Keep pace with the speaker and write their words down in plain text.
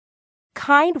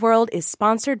Kind World is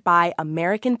sponsored by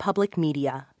American Public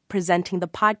Media, presenting the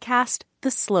podcast, The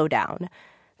Slowdown.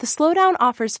 The Slowdown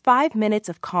offers 5 minutes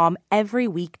of calm every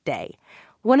weekday.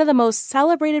 One of the most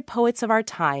celebrated poets of our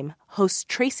time, host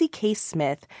Tracy K.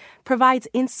 Smith, provides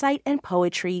insight and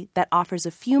poetry that offers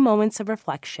a few moments of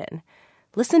reflection.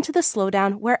 Listen to The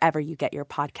Slowdown wherever you get your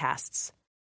podcasts.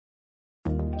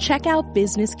 Check out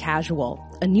Business Casual,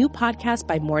 a new podcast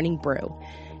by Morning Brew.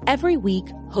 Every week,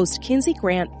 host Kinsey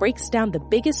Grant breaks down the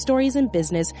biggest stories in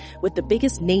business with the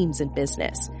biggest names in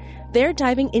business. They're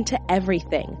diving into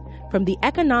everything, from the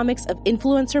economics of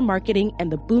influencer marketing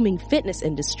and the booming fitness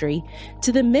industry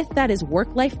to the myth that is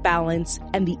work-life balance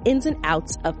and the ins and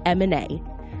outs of M&A.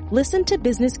 Listen to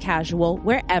Business Casual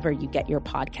wherever you get your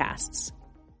podcasts.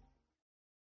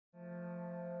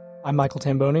 I'm Michael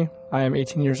Tambone. I am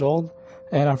 18 years old,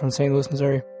 and I'm from St. Louis,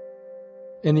 Missouri.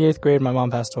 In the 8th grade, my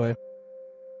mom passed away.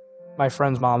 My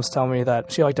friends' moms tell me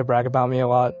that she liked to brag about me a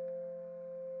lot.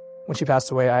 When she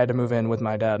passed away, I had to move in with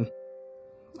my dad.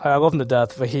 I love him to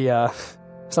death, but he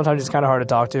sometimes he's kind of hard to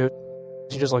talk to.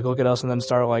 He just look at us and then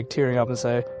start tearing up and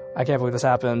say, "I can't believe this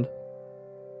happened."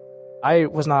 I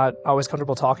was not always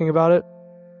comfortable talking about it,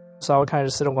 so I would kind of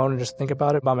just sit alone and just think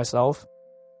about it by myself.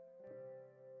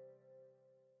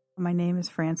 My name is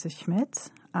Frances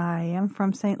Schmitz. I am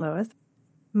from St. Louis.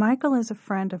 Michael is a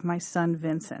friend of my son,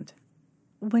 Vincent.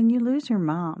 When you lose your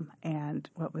mom and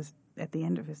what was at the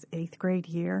end of his 8th grade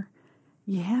year,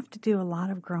 you have to do a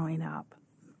lot of growing up.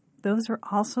 Those are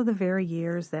also the very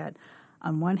years that,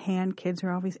 on one hand, kids are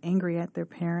always angry at their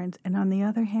parents, and on the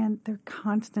other hand, they're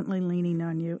constantly leaning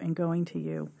on you and going to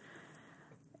you.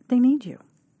 They need you.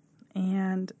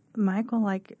 And Michael,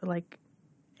 like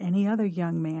any other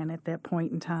young man at that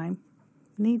point in time,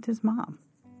 needs his mom.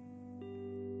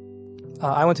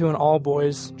 I went to an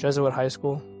all-boys Jesuit high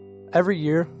school. Every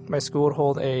year, my school would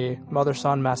hold a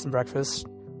mother-son mass and breakfast.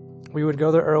 We would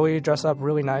go there early, dress up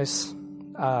really nice,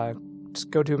 just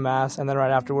go to mass, and then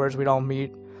right afterwards, we'd all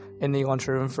meet in the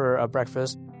lunchroom for a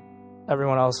breakfast.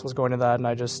 Everyone else was going to that, and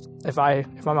if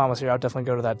my mom was here, I would definitely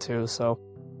go to that too, so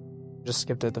just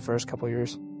skipped it the first couple of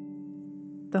years.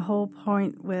 The whole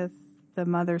point with the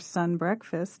mother-son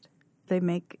breakfast, they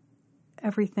make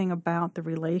everything about the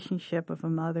relationship of a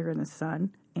mother and a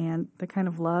son and the kind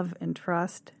of love and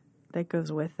trust that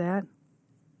goes with that.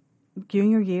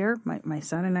 Junior year, my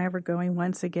son and I were going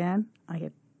once again. I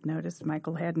had noticed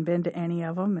Michael hadn't been to any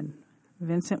of them, and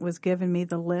Vincent was giving me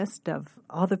the list of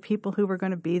all the people who were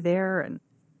going to be there, and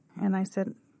I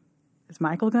said, "Is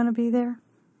Michael going to be there?"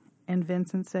 And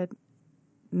Vincent said,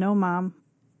 "No, Mom,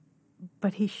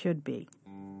 but he should be."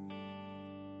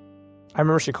 I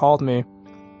remember she called me,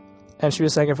 and she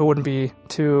was saying if it wouldn't be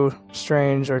too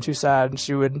strange or too sad,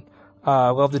 she would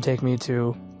love to take me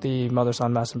to the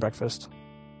mother-son mass and breakfast.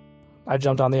 I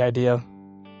jumped on the idea.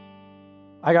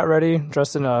 I got ready,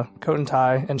 dressed in a coat and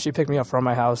tie, and she picked me up from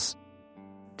my house.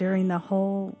 During the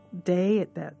whole day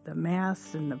at the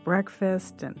mass and the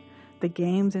breakfast and the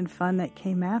games and fun that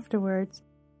came afterwards,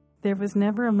 there was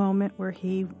never a moment where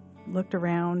he looked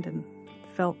around and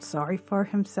felt sorry for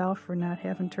himself for not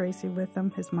having Tracy with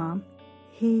him, his mom.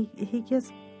 He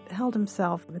just held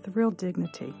himself with real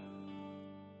dignity.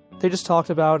 They just talked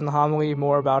about in the homily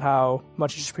more about how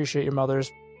much you should appreciate your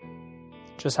mothers,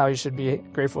 just how you should be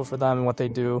grateful for them and what they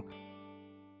do.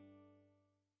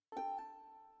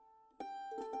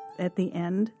 At the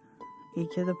end,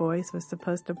 each of the boys was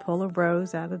supposed to pull a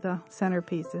rose out of the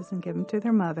centerpieces and give them to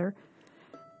their mother,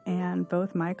 and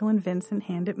both Michael and Vincent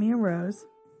handed me a rose.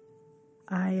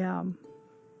 I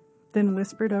then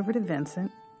whispered over to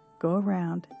Vincent, "Go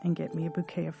around and get me a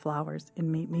bouquet of flowers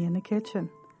and meet me in the kitchen."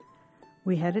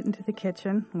 We headed into the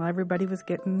kitchen while everybody was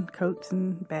getting coats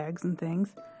and bags and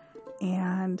things,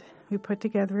 and we put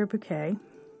together a bouquet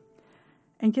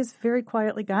and just very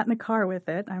quietly got in the car with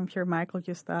it. I'm sure Michael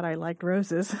just thought I liked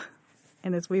roses.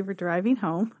 And as we were driving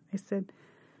home, I said,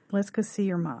 "Let's go see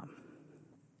your mom."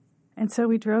 And so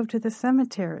we drove to the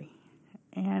cemetery,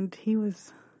 and he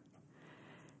was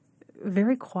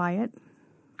very quiet,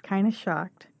 kind of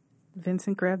shocked.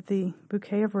 Vincent grabbed the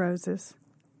bouquet of roses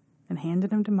and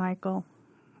handed them to Michael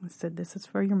and said, "This is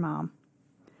for your mom."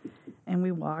 And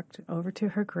we walked over to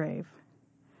her grave.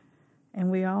 And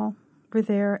we all were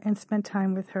there and spent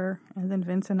time with her. And then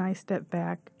Vince and I stepped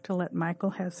back to let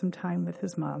Michael have some time with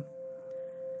his mom.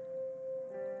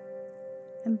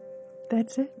 And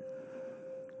that's it.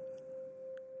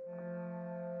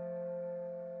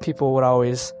 People would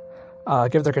always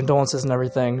give their condolences and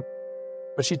everything,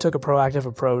 but she took a proactive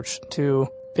approach to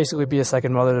basically be a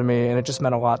second mother to me, and it just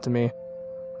meant a lot to me,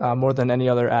 more than any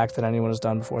other act that anyone has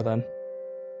done before then.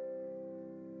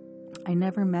 I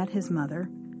never met his mother,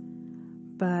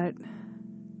 but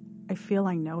I feel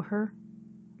I know her,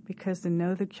 because to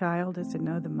know the child is to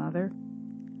know the mother.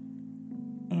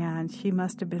 And she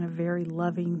must have been a very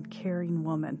loving, caring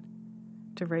woman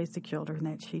to raise the children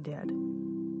that she did.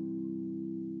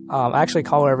 I actually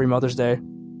call her every Mother's Day.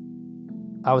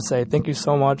 I would say, thank you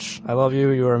so much. I love you.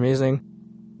 You are amazing.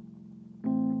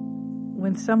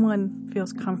 When someone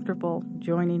feels comfortable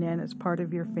joining in as part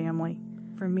of your family,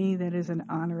 for me, that is an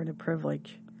honor and a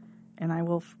privilege. And I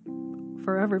will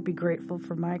forever be grateful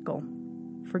for Michael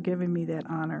for giving me that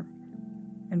honor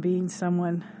and being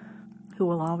someone who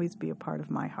will always be a part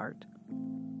of my heart.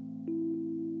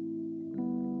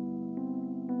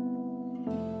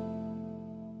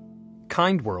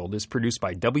 Kind World is produced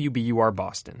by WBUR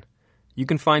Boston. You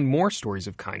can find more stories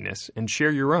of kindness and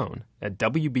share your own at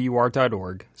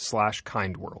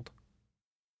wbur.org/kindworld.